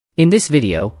In this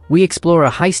video, we explore a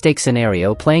high-stakes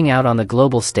scenario playing out on the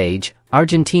global stage,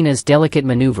 Argentina's delicate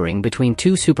maneuvering between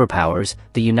two superpowers,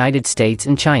 the United States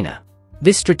and China.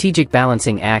 This strategic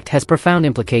balancing act has profound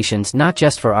implications not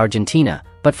just for Argentina,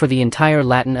 but for the entire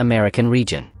Latin American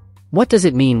region. What does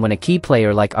it mean when a key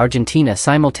player like Argentina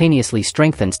simultaneously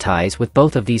strengthens ties with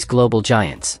both of these global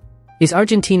giants? Is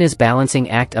Argentina's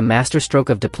balancing act a masterstroke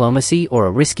of diplomacy or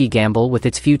a risky gamble with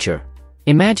its future?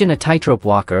 Imagine a tightrope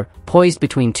walker, poised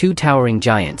between two towering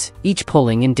giants, each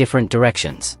pulling in different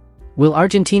directions. Will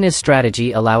Argentina's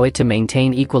strategy allow it to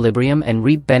maintain equilibrium and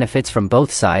reap benefits from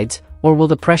both sides, or will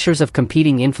the pressures of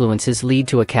competing influences lead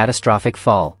to a catastrophic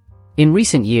fall? In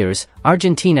recent years,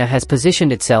 Argentina has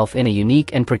positioned itself in a unique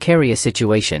and precarious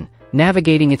situation,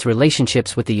 navigating its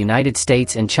relationships with the United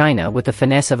States and China with the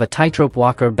finesse of a tightrope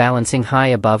walker balancing high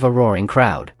above a roaring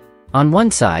crowd. On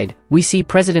one side, we see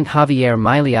President Javier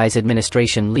Milei's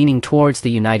administration leaning towards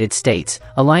the United States,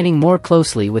 aligning more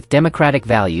closely with democratic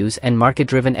values and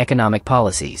market-driven economic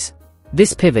policies.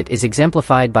 This pivot is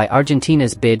exemplified by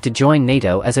Argentina's bid to join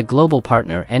NATO as a global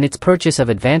partner and its purchase of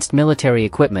advanced military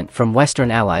equipment from Western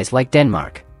allies like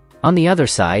Denmark. On the other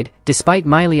side, despite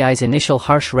Milei's initial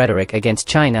harsh rhetoric against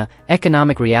China,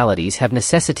 economic realities have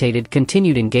necessitated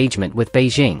continued engagement with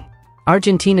Beijing.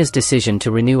 Argentina's decision to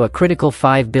renew a critical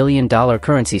 $5 billion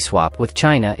currency swap with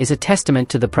China is a testament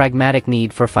to the pragmatic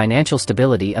need for financial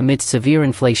stability amidst severe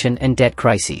inflation and debt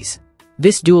crises.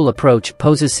 This dual approach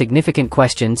poses significant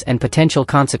questions and potential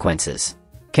consequences.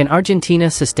 Can Argentina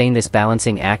sustain this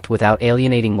balancing act without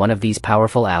alienating one of these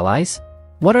powerful allies?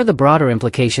 What are the broader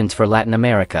implications for Latin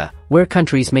America, where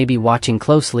countries may be watching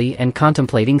closely and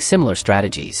contemplating similar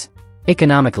strategies?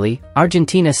 Economically,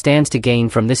 Argentina stands to gain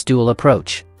from this dual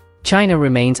approach. China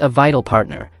remains a vital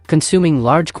partner, consuming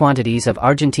large quantities of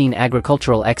Argentine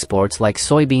agricultural exports like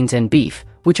soybeans and beef,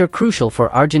 which are crucial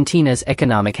for Argentina's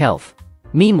economic health.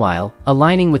 Meanwhile,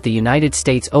 aligning with the United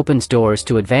States opens doors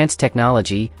to advanced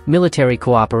technology, military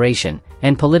cooperation,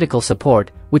 and political support,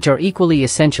 which are equally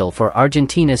essential for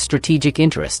Argentina's strategic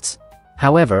interests.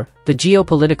 However, the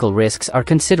geopolitical risks are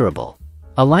considerable.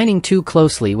 Aligning too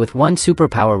closely with one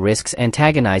superpower risks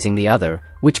antagonizing the other,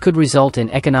 which could result in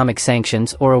economic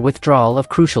sanctions or a withdrawal of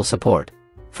crucial support.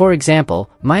 For example,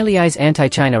 Milei's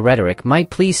anti-China rhetoric might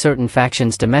please certain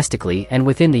factions domestically and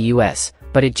within the US,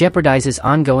 but it jeopardizes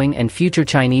ongoing and future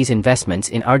Chinese investments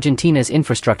in Argentina's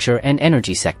infrastructure and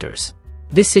energy sectors.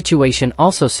 This situation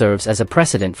also serves as a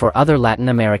precedent for other Latin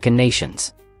American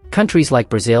nations. Countries like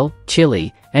Brazil,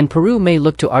 Chile, and Peru may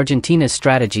look to Argentina's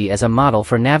strategy as a model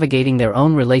for navigating their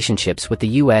own relationships with the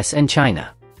US and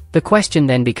China. The question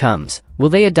then becomes, will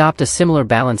they adopt a similar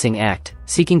balancing act,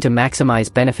 seeking to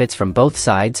maximize benefits from both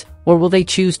sides, or will they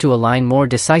choose to align more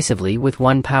decisively with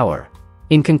one power?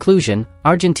 In conclusion,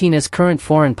 Argentina's current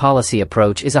foreign policy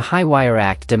approach is a high-wire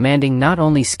act demanding not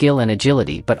only skill and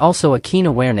agility but also a keen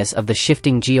awareness of the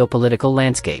shifting geopolitical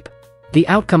landscape. The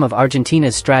outcome of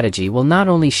Argentina's strategy will not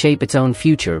only shape its own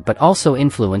future but also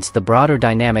influence the broader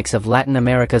dynamics of Latin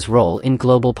America's role in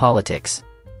global politics.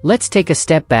 Let's take a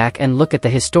step back and look at the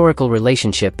historical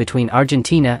relationship between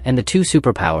Argentina and the two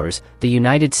superpowers, the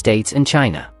United States and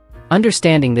China.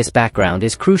 Understanding this background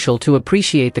is crucial to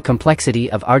appreciate the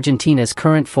complexity of Argentina's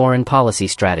current foreign policy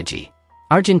strategy.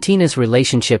 Argentina's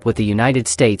relationship with the United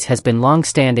States has been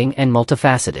long-standing and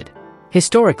multifaceted.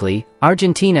 Historically,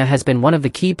 Argentina has been one of the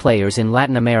key players in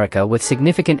Latin America with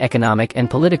significant economic and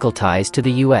political ties to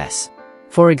the US.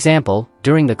 For example,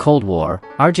 during the Cold War,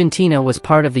 Argentina was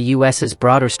part of the US's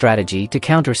broader strategy to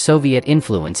counter Soviet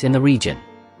influence in the region.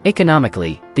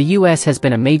 Economically, the US has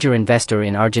been a major investor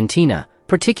in Argentina,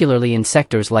 particularly in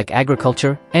sectors like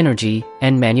agriculture, energy,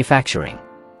 and manufacturing.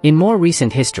 In more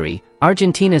recent history,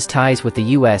 Argentina's ties with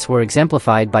the US were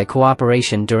exemplified by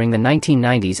cooperation during the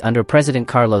 1990s under President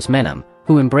Carlos Menem,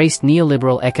 who embraced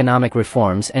neoliberal economic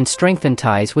reforms and strengthened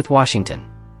ties with Washington.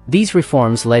 These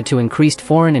reforms led to increased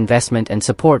foreign investment and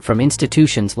support from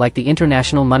institutions like the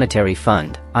International Monetary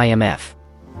Fund, IMF.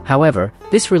 However,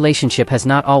 this relationship has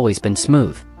not always been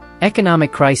smooth.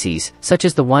 Economic crises, such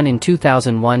as the one in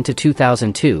 2001 to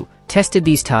 2002, tested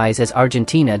these ties as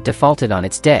Argentina defaulted on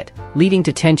its debt, leading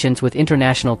to tensions with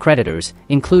international creditors,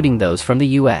 including those from the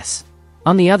US.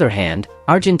 On the other hand,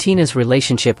 Argentina's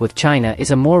relationship with China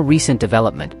is a more recent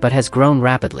development but has grown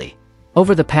rapidly.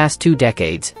 Over the past 2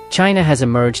 decades, China has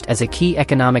emerged as a key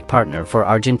economic partner for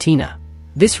Argentina.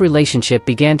 This relationship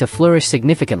began to flourish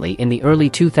significantly in the early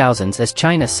 2000s as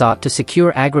China sought to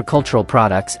secure agricultural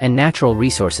products and natural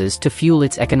resources to fuel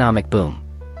its economic boom.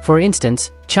 For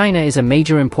instance, China is a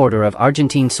major importer of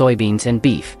Argentine soybeans and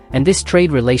beef, and this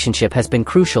trade relationship has been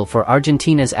crucial for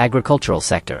Argentina's agricultural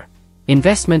sector.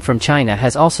 Investment from China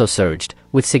has also surged,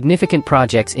 with significant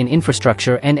projects in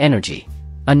infrastructure and energy.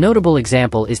 A notable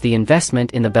example is the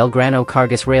investment in the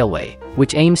Belgrano-Cargas Railway,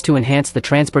 which aims to enhance the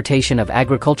transportation of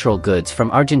agricultural goods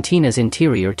from Argentina's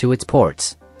interior to its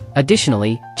ports.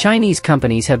 Additionally, Chinese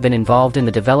companies have been involved in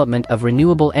the development of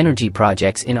renewable energy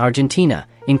projects in Argentina,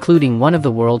 including one of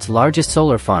the world's largest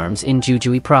solar farms in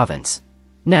Jujuy province.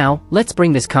 Now, let's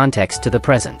bring this context to the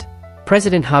present.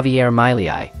 President Javier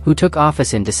Milei, who took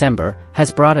office in December,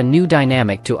 has brought a new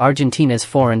dynamic to Argentina's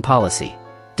foreign policy.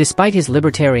 Despite his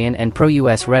libertarian and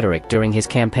pro-US rhetoric during his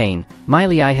campaign,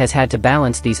 Milei has had to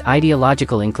balance these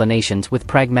ideological inclinations with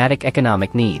pragmatic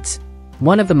economic needs.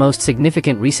 One of the most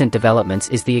significant recent developments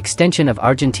is the extension of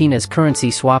Argentina's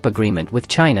currency swap agreement with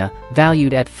China,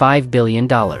 valued at $5 billion.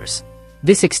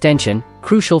 This extension,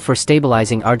 crucial for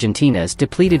stabilizing Argentina's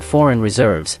depleted foreign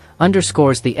reserves,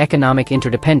 underscores the economic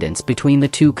interdependence between the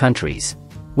two countries.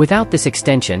 Without this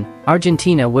extension,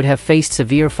 Argentina would have faced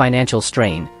severe financial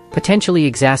strain, potentially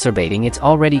exacerbating its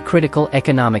already critical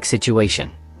economic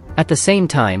situation. At the same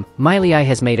time, Milei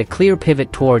has made a clear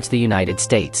pivot towards the United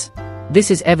States.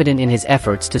 This is evident in his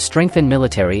efforts to strengthen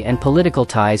military and political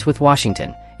ties with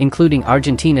Washington, including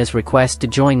Argentina's request to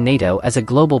join NATO as a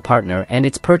global partner and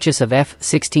its purchase of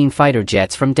F-16 fighter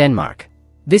jets from Denmark.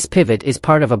 This pivot is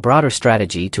part of a broader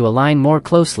strategy to align more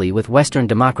closely with Western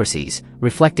democracies,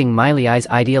 reflecting Milei's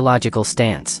ideological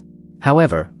stance.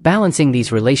 However, balancing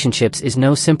these relationships is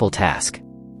no simple task.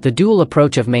 The dual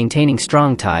approach of maintaining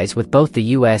strong ties with both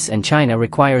the US and China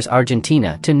requires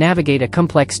Argentina to navigate a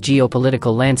complex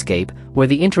geopolitical landscape where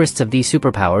the interests of these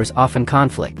superpowers often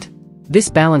conflict. This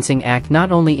balancing act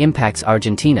not only impacts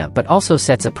Argentina but also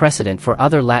sets a precedent for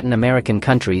other Latin American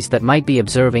countries that might be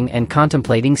observing and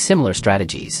contemplating similar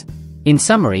strategies. In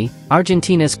summary,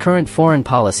 Argentina's current foreign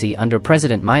policy under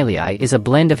President Milei is a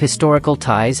blend of historical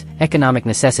ties, economic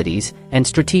necessities, and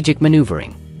strategic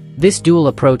maneuvering. This dual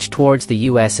approach towards the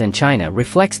US and China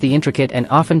reflects the intricate and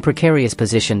often precarious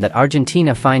position that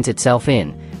Argentina finds itself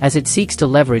in, as it seeks to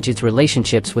leverage its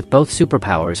relationships with both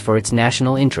superpowers for its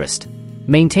national interest.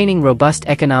 Maintaining robust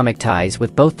economic ties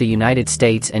with both the United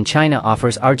States and China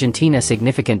offers Argentina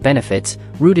significant benefits,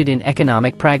 rooted in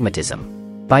economic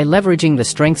pragmatism. By leveraging the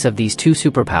strengths of these two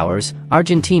superpowers,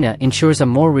 Argentina ensures a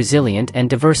more resilient and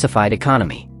diversified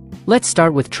economy. Let's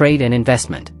start with trade and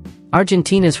investment.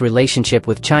 Argentina's relationship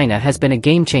with China has been a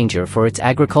game-changer for its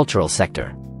agricultural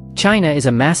sector. China is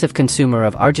a massive consumer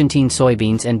of Argentine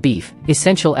soybeans and beef,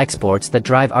 essential exports that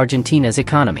drive Argentina's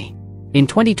economy. In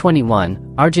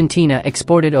 2021, Argentina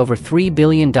exported over $3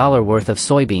 billion worth of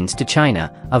soybeans to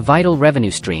China, a vital revenue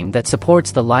stream that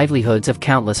supports the livelihoods of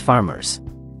countless farmers.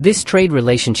 This trade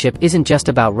relationship isn't just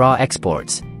about raw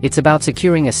exports, it's about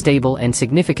securing a stable and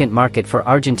significant market for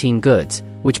Argentine goods,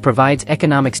 which provides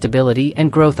economic stability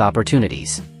and growth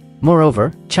opportunities.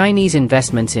 Moreover, Chinese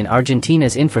investments in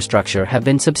Argentina's infrastructure have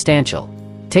been substantial.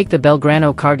 Take the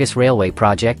Belgrano-Cargas Railway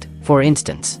project, for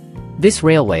instance. This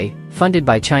railway, funded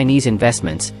by Chinese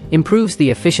investments, improves the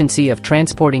efficiency of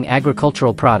transporting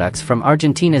agricultural products from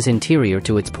Argentina's interior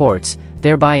to its ports,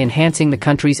 thereby enhancing the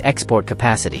country's export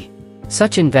capacity.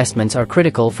 Such investments are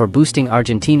critical for boosting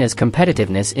Argentina's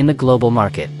competitiveness in the global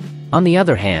market. On the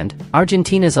other hand,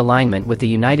 Argentina's alignment with the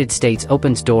United States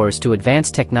opens doors to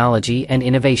advanced technology and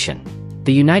innovation.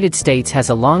 The United States has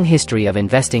a long history of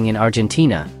investing in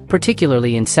Argentina,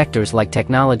 particularly in sectors like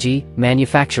technology,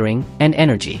 manufacturing, and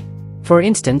energy. For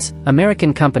instance,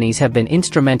 American companies have been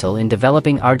instrumental in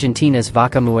developing Argentina's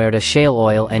Vaca Muerta shale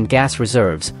oil and gas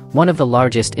reserves, one of the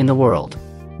largest in the world.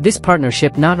 This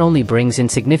partnership not only brings in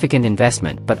significant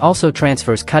investment but also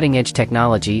transfers cutting-edge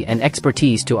technology and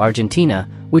expertise to Argentina,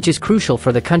 which is crucial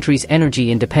for the country's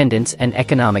energy independence and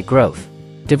economic growth.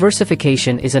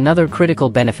 Diversification is another critical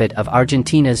benefit of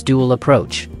Argentina's dual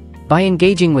approach. By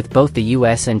engaging with both the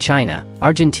US and China,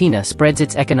 Argentina spreads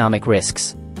its economic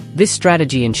risks. This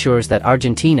strategy ensures that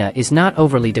Argentina is not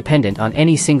overly dependent on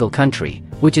any single country,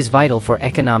 which is vital for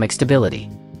economic stability.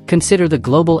 Consider the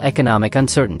global economic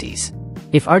uncertainties.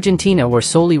 If Argentina were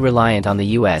solely reliant on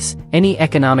the US, any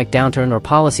economic downturn or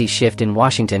policy shift in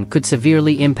Washington could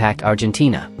severely impact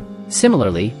Argentina.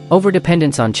 Similarly,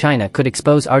 overdependence on China could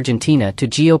expose Argentina to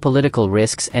geopolitical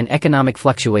risks and economic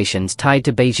fluctuations tied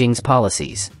to Beijing's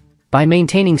policies. By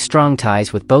maintaining strong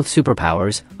ties with both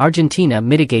superpowers, Argentina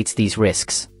mitigates these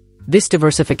risks. This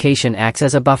diversification acts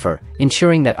as a buffer,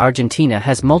 ensuring that Argentina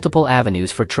has multiple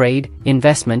avenues for trade,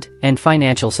 investment, and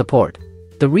financial support.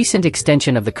 The recent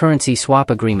extension of the currency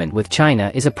swap agreement with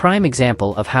China is a prime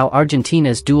example of how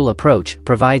Argentina's dual approach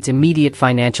provides immediate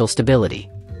financial stability.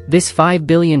 This $5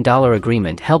 billion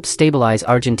agreement helps stabilize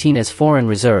Argentina's foreign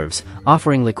reserves,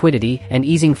 offering liquidity and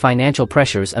easing financial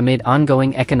pressures amid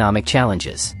ongoing economic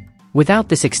challenges. Without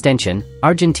this extension,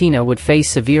 Argentina would face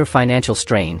severe financial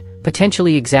strain,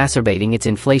 potentially exacerbating its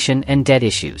inflation and debt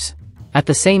issues. At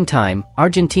the same time,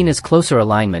 Argentina's closer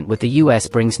alignment with the US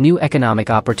brings new economic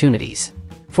opportunities.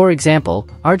 For example,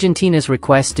 Argentina's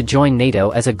request to join NATO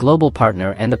as a global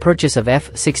partner and the purchase of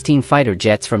F-16 fighter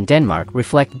jets from Denmark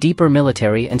reflect deeper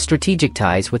military and strategic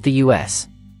ties with the US.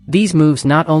 These moves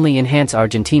not only enhance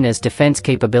Argentina's defense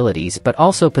capabilities but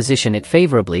also position it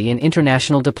favorably in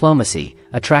international diplomacy,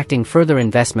 attracting further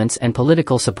investments and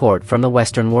political support from the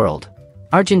Western world.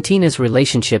 Argentina's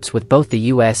relationships with both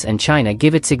the US and China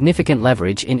give it significant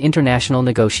leverage in international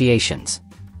negotiations.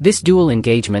 This dual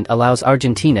engagement allows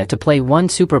Argentina to play one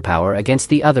superpower against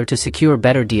the other to secure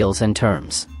better deals and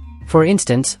terms. For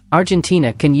instance,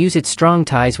 Argentina can use its strong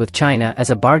ties with China as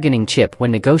a bargaining chip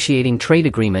when negotiating trade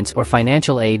agreements or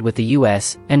financial aid with the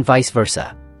US, and vice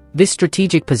versa. This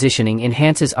strategic positioning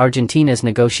enhances Argentina's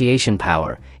negotiation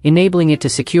power, enabling it to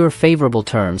secure favorable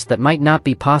terms that might not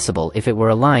be possible if it were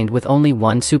aligned with only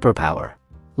one superpower.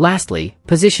 Lastly,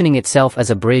 positioning itself as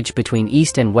a bridge between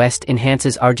East and West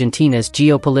enhances Argentina's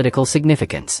geopolitical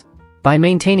significance. By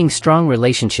maintaining strong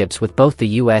relationships with both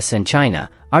the US and China,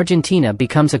 Argentina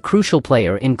becomes a crucial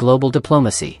player in global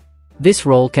diplomacy. This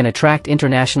role can attract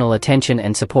international attention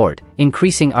and support,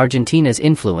 increasing Argentina's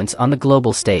influence on the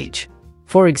global stage.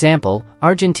 For example,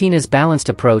 Argentina's balanced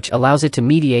approach allows it to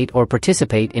mediate or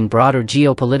participate in broader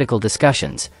geopolitical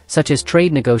discussions, such as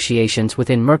trade negotiations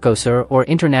within Mercosur or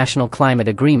international climate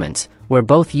agreements, where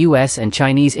both US and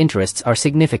Chinese interests are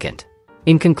significant.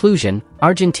 In conclusion,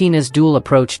 Argentina's dual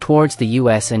approach towards the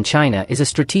US and China is a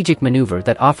strategic maneuver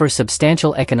that offers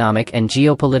substantial economic and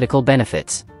geopolitical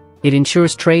benefits. It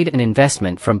ensures trade and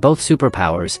investment from both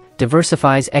superpowers,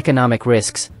 diversifies economic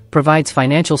risks, provides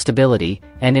financial stability,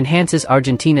 and enhances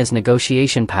Argentina's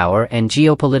negotiation power and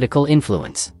geopolitical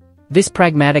influence. This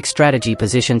pragmatic strategy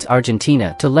positions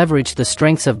Argentina to leverage the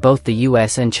strengths of both the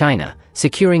US and China,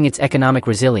 securing its economic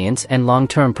resilience and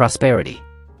long-term prosperity.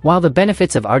 While the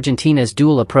benefits of Argentina's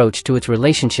dual approach to its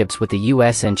relationships with the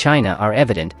US and China are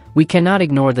evident, we cannot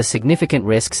ignore the significant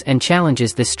risks and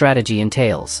challenges this strategy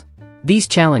entails. These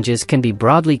challenges can be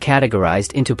broadly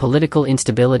categorized into political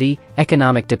instability,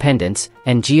 economic dependence,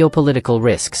 and geopolitical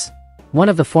risks. One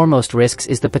of the foremost risks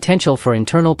is the potential for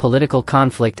internal political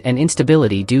conflict and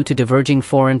instability due to diverging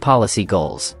foreign policy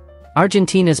goals.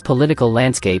 Argentina's political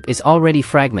landscape is already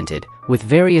fragmented, with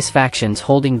various factions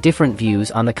holding different views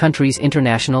on the country's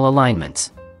international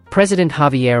alignments. President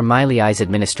Javier Milei's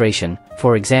administration,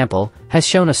 for example, has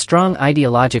shown a strong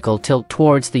ideological tilt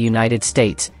towards the United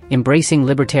States, embracing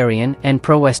libertarian and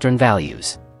pro-Western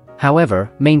values. However,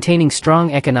 maintaining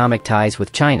strong economic ties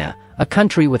with China, a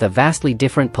country with a vastly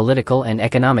different political and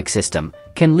economic system,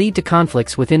 can lead to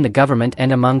conflicts within the government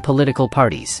and among political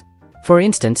parties. For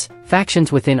instance,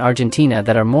 factions within Argentina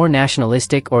that are more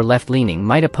nationalistic or left-leaning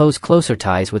might oppose closer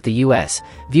ties with the US,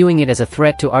 viewing it as a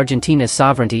threat to Argentina's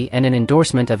sovereignty and an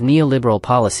endorsement of neoliberal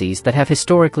policies that have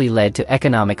historically led to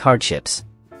economic hardships.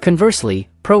 Conversely,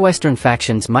 pro-Western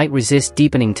factions might resist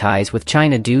deepening ties with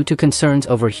China due to concerns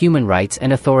over human rights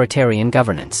and authoritarian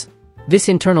governance. This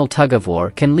internal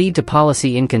tug-of-war can lead to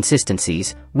policy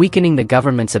inconsistencies, weakening the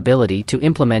government's ability to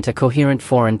implement a coherent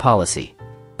foreign policy.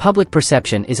 Public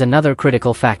perception is another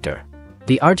critical factor.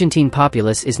 The Argentine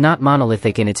populace is not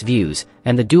monolithic in its views,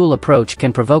 and the dual approach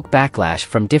can provoke backlash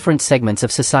from different segments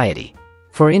of society.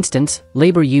 For instance,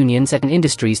 labor unions and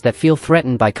industries that feel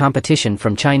threatened by competition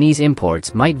from Chinese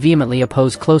imports might vehemently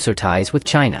oppose closer ties with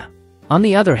China. On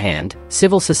the other hand,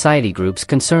 civil society groups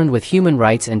concerned with human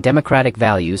rights and democratic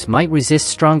values might resist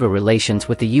stronger relations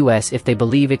with the US if they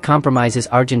believe it compromises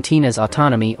Argentina's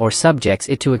autonomy or subjects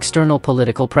it to external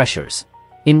political pressures.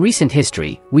 In recent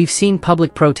history, we've seen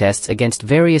public protests against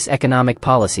various economic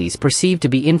policies perceived to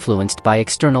be influenced by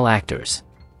external actors.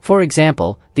 For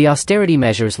example, the austerity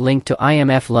measures linked to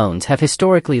IMF loans have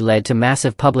historically led to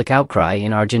massive public outcry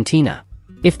in Argentina.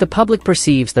 If the public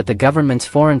perceives that the government's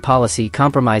foreign policy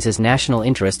compromises national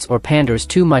interests or panders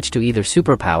too much to either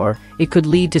superpower, it could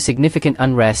lead to significant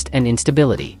unrest and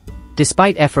instability.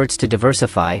 Despite efforts to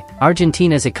diversify,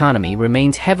 Argentina's economy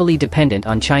remains heavily dependent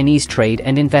on Chinese trade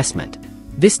and investment.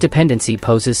 This dependency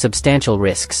poses substantial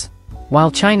risks. While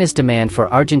China's demand for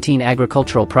Argentine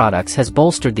agricultural products has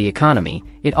bolstered the economy,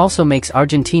 it also makes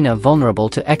Argentina vulnerable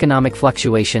to economic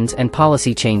fluctuations and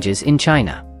policy changes in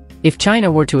China. If China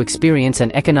were to experience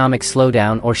an economic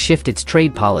slowdown or shift its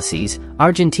trade policies,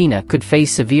 Argentina could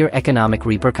face severe economic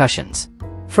repercussions.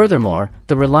 Furthermore,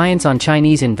 the reliance on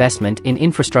Chinese investment in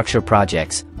infrastructure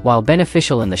projects, while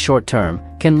beneficial in the short term,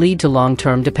 can lead to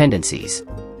long-term dependencies.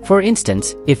 For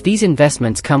instance, if these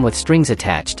investments come with strings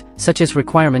attached, such as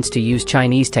requirements to use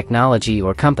Chinese technology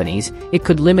or companies, it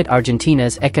could limit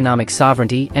Argentina's economic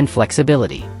sovereignty and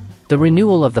flexibility. The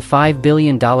renewal of the $5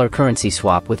 billion currency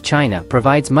swap with China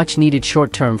provides much-needed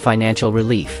short-term financial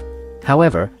relief.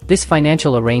 However, this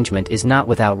financial arrangement is not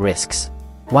without risks.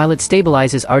 While it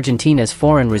stabilizes Argentina's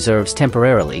foreign reserves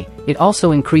temporarily, it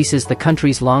also increases the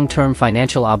country's long-term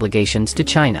financial obligations to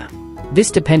China. This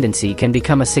dependency can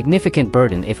become a significant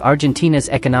burden if Argentina's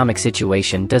economic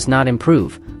situation does not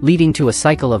improve, leading to a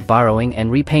cycle of borrowing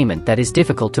and repayment that is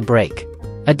difficult to break.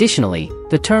 Additionally,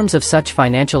 the terms of such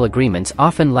financial agreements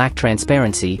often lack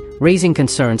transparency, raising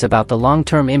concerns about the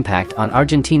long-term impact on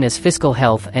Argentina's fiscal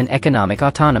health and economic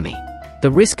autonomy.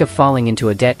 The risk of falling into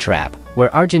a debt trap,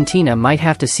 where Argentina might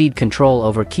have to cede control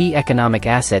over key economic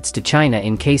assets to China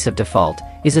in case of default,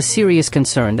 is a serious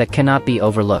concern that cannot be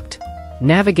overlooked.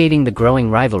 Navigating the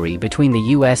growing rivalry between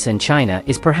the US and China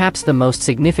is perhaps the most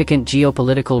significant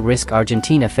geopolitical risk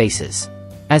Argentina faces.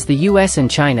 As the US and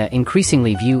China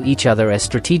increasingly view each other as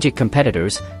strategic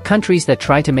competitors, countries that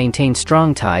try to maintain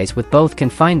strong ties with both can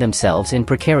find themselves in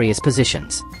precarious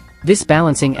positions. This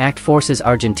balancing act forces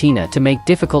Argentina to make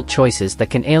difficult choices that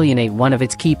can alienate one of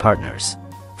its key partners.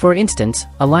 For instance,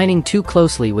 aligning too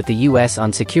closely with the US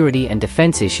on security and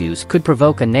defense issues could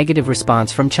provoke a negative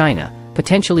response from China,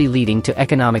 potentially leading to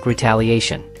economic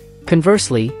retaliation.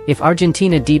 Conversely, if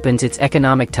Argentina deepens its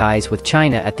economic ties with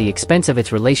China at the expense of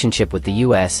its relationship with the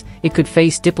US, it could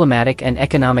face diplomatic and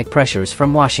economic pressures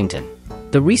from Washington.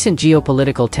 The recent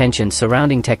geopolitical tensions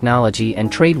surrounding technology and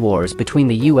trade wars between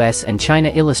the US and China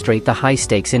illustrate the high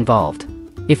stakes involved.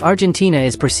 If Argentina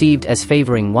is perceived as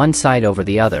favoring one side over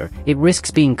the other, it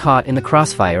risks being caught in the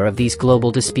crossfire of these global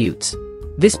disputes.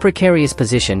 This precarious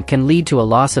position can lead to a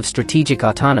loss of strategic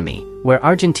autonomy, where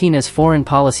Argentina's foreign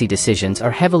policy decisions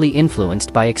are heavily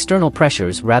influenced by external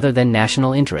pressures rather than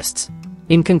national interests.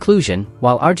 In conclusion,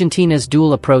 while Argentina's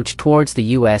dual approach towards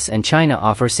the US and China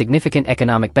offers significant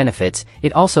economic benefits,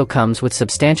 it also comes with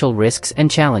substantial risks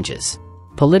and challenges.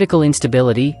 Political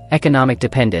instability, economic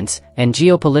dependence, and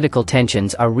geopolitical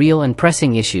tensions are real and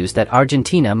pressing issues that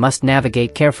Argentina must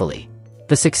navigate carefully.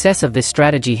 The success of this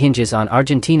strategy hinges on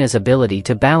Argentina's ability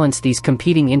to balance these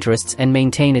competing interests and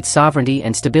maintain its sovereignty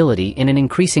and stability in an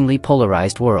increasingly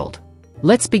polarized world.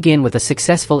 Let's begin with a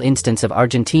successful instance of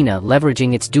Argentina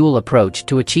leveraging its dual approach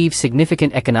to achieve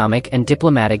significant economic and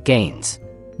diplomatic gains.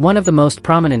 One of the most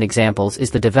prominent examples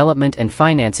is the development and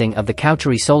financing of the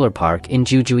Cauchari Solar Park in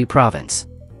Jujuy Province.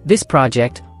 This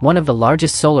project, one of the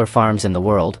largest solar farms in the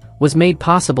world, was made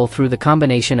possible through the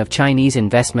combination of Chinese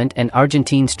investment and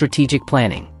Argentine strategic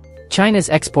planning. China's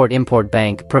Export-Import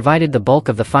Bank provided the bulk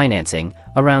of the financing,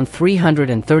 around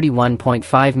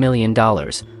 $331.5 million,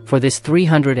 for this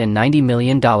 $390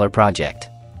 million project.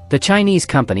 The Chinese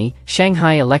company,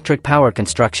 Shanghai Electric Power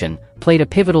Construction, played a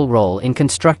pivotal role in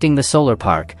constructing the solar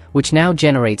park, which now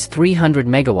generates 300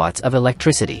 megawatts of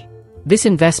electricity. This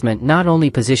investment not only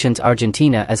positions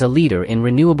Argentina as a leader in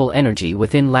renewable energy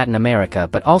within Latin America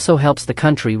but also helps the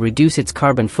country reduce its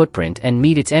carbon footprint and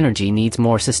meet its energy needs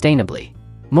more sustainably.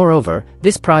 Moreover,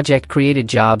 this project created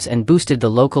jobs and boosted the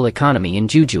local economy in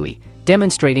Jujuy,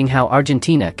 demonstrating how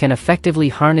Argentina can effectively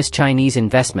harness Chinese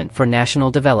investment for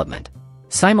national development.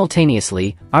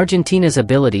 Simultaneously, Argentina's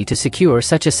ability to secure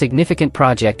such a significant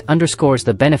project underscores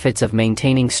the benefits of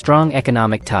maintaining strong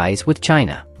economic ties with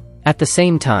China. At the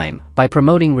same time, by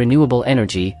promoting renewable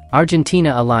energy,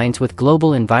 Argentina aligns with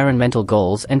global environmental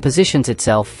goals and positions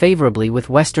itself favorably with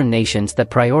Western nations that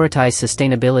prioritize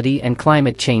sustainability and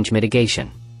climate change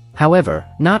mitigation. However,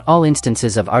 not all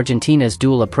instances of Argentina's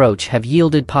dual approach have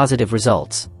yielded positive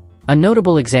results. A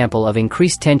notable example of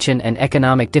increased tension and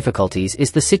economic difficulties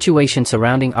is the situation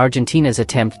surrounding Argentina's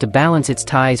attempt to balance its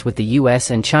ties with the US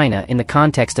and China in the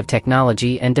context of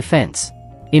technology and defense.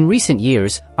 In recent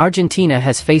years, Argentina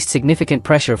has faced significant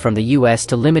pressure from the US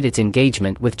to limit its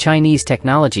engagement with Chinese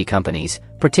technology companies,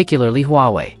 particularly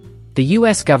Huawei. The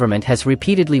US government has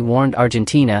repeatedly warned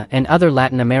Argentina and other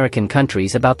Latin American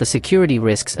countries about the security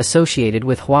risks associated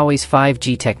with Huawei's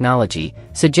 5G technology,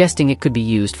 suggesting it could be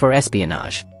used for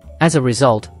espionage. As a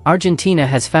result, Argentina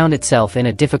has found itself in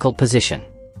a difficult position.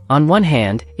 On one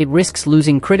hand, it risks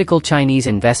losing critical Chinese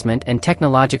investment and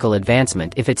technological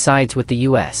advancement if it sides with the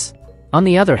US. On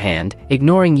the other hand,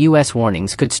 ignoring US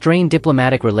warnings could strain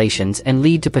diplomatic relations and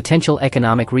lead to potential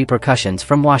economic repercussions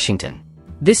from Washington.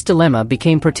 This dilemma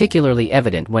became particularly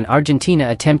evident when Argentina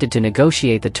attempted to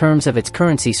negotiate the terms of its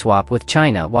currency swap with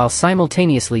China while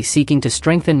simultaneously seeking to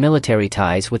strengthen military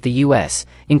ties with the US,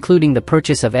 including the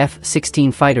purchase of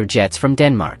F-16 fighter jets from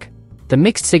Denmark. The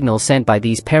mixed signals sent by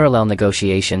these parallel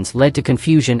negotiations led to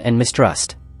confusion and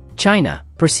mistrust. China,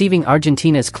 perceiving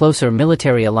Argentina's closer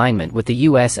military alignment with the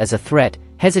US as a threat,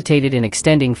 hesitated in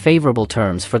extending favorable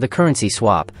terms for the currency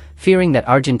swap, fearing that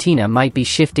Argentina might be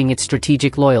shifting its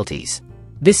strategic loyalties.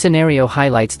 This scenario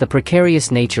highlights the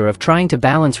precarious nature of trying to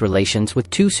balance relations with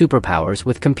two superpowers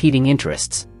with competing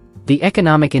interests. The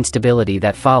economic instability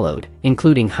that followed,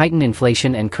 including heightened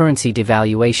inflation and currency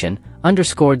devaluation,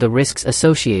 underscored the risks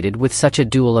associated with such a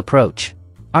dual approach.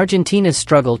 Argentina's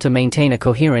struggle to maintain a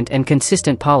coherent and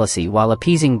consistent policy while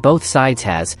appeasing both sides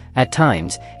has, at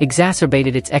times,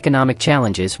 exacerbated its economic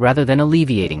challenges rather than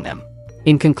alleviating them.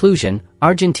 In conclusion,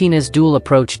 Argentina's dual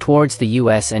approach towards the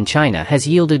US and China has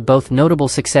yielded both notable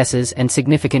successes and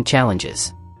significant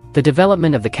challenges. The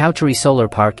development of the Cauchari Solar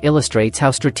Park illustrates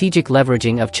how strategic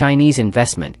leveraging of Chinese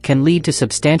investment can lead to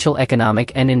substantial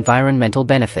economic and environmental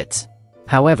benefits.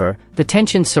 However, the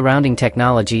tensions surrounding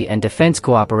technology and defense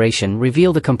cooperation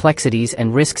reveal the complexities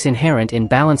and risks inherent in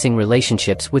balancing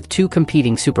relationships with two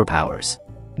competing superpowers.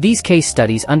 These case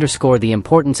studies underscore the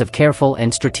importance of careful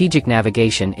and strategic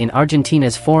navigation in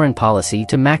Argentina's foreign policy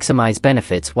to maximize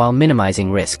benefits while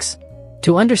minimizing risks.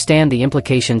 To understand the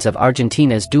implications of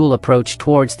Argentina's dual approach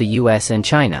towards the US and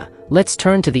China, let's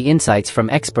turn to the insights from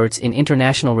experts in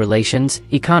international relations,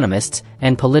 economists,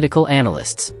 and political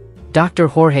analysts. Dr.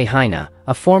 Jorge Heine,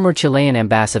 a former Chilean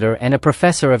ambassador and a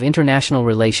professor of international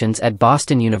relations at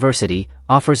Boston University,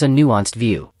 offers a nuanced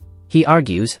view. He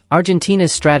argues,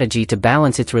 Argentina's strategy to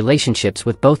balance its relationships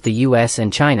with both the US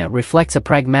and China reflects a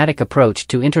pragmatic approach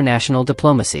to international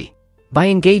diplomacy. By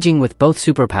engaging with both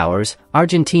superpowers,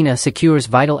 Argentina secures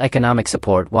vital economic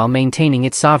support while maintaining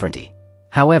its sovereignty.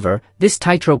 However, this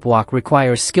tightrope walk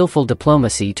requires skillful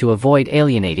diplomacy to avoid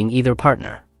alienating either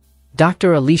partner.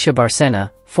 Dr. Alicia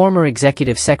Barcena, former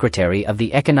executive secretary of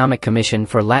the Economic Commission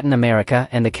for Latin America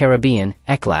and the Caribbean,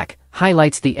 ECLAC,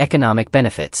 highlights the economic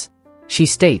benefits. She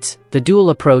states, the dual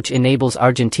approach enables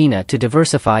Argentina to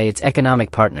diversify its economic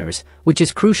partners, which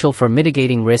is crucial for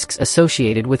mitigating risks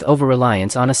associated with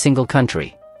over-reliance on a single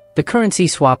country. The currency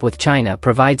swap with China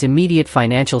provides immediate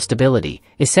financial stability,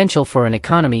 essential for an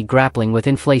economy grappling with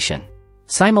inflation.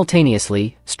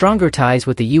 Simultaneously, stronger ties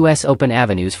with the US open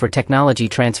avenues for technology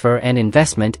transfer and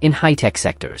investment in high-tech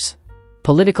sectors.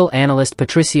 Political analyst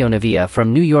Patricio Navia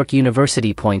from New York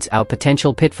University points out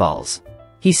potential pitfalls.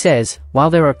 He says, while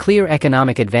there are clear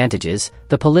economic advantages,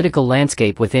 the political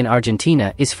landscape within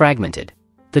Argentina is fragmented.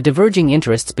 The diverging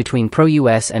interests between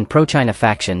pro-US and pro-China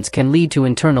factions can lead to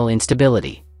internal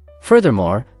instability.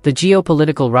 Furthermore, the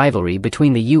geopolitical rivalry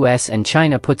between the US and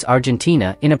China puts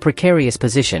Argentina in a precarious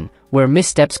position, where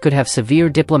missteps could have severe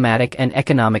diplomatic and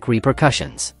economic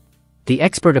repercussions. The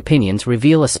expert opinions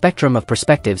reveal a spectrum of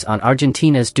perspectives on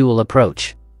Argentina's dual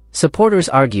approach. Supporters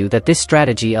argue that this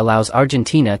strategy allows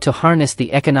Argentina to harness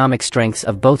the economic strengths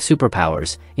of both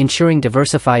superpowers, ensuring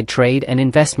diversified trade and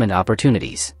investment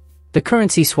opportunities. The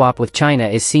currency swap with China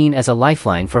is seen as a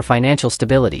lifeline for financial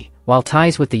stability, while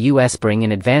ties with the US bring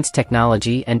in advanced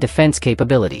technology and defense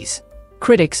capabilities.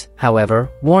 Critics, however,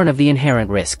 warn of the inherent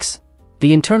risks.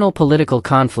 The internal political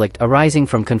conflict arising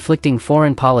from conflicting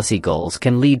foreign policy goals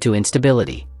can lead to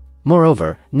instability.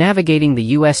 Moreover, navigating the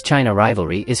US-China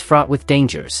rivalry is fraught with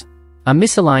dangers. A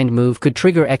misaligned move could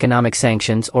trigger economic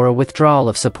sanctions or a withdrawal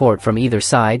of support from either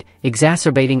side,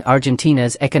 exacerbating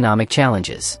Argentina's economic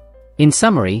challenges. In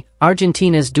summary,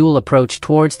 Argentina's dual approach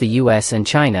towards the US and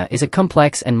China is a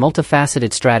complex and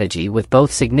multifaceted strategy with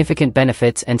both significant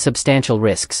benefits and substantial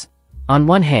risks. On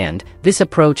one hand, this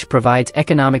approach provides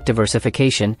economic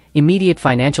diversification, immediate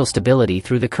financial stability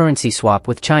through the currency swap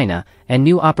with China, and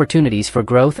new opportunities for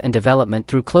growth and development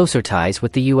through closer ties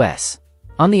with the US.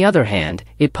 On the other hand,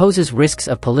 it poses risks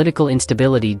of political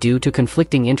instability due to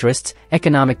conflicting interests,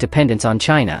 economic dependence on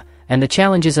China, and the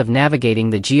challenges of navigating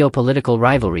the geopolitical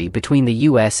rivalry between the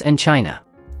US and China.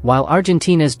 While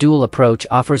Argentina's dual approach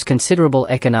offers considerable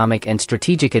economic and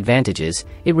strategic advantages,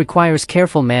 it requires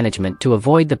careful management to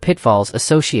avoid the pitfalls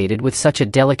associated with such a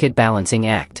delicate balancing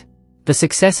act. The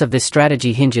success of this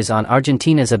strategy hinges on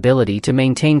Argentina's ability to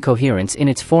maintain coherence in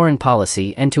its foreign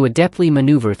policy and to adeptly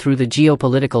maneuver through the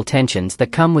geopolitical tensions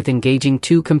that come with engaging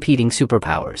two competing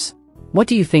superpowers. What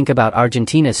do you think about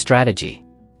Argentina's strategy?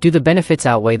 Do the benefits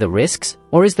outweigh the risks,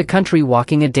 or is the country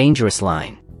walking a dangerous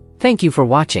line? Thank you for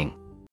watching.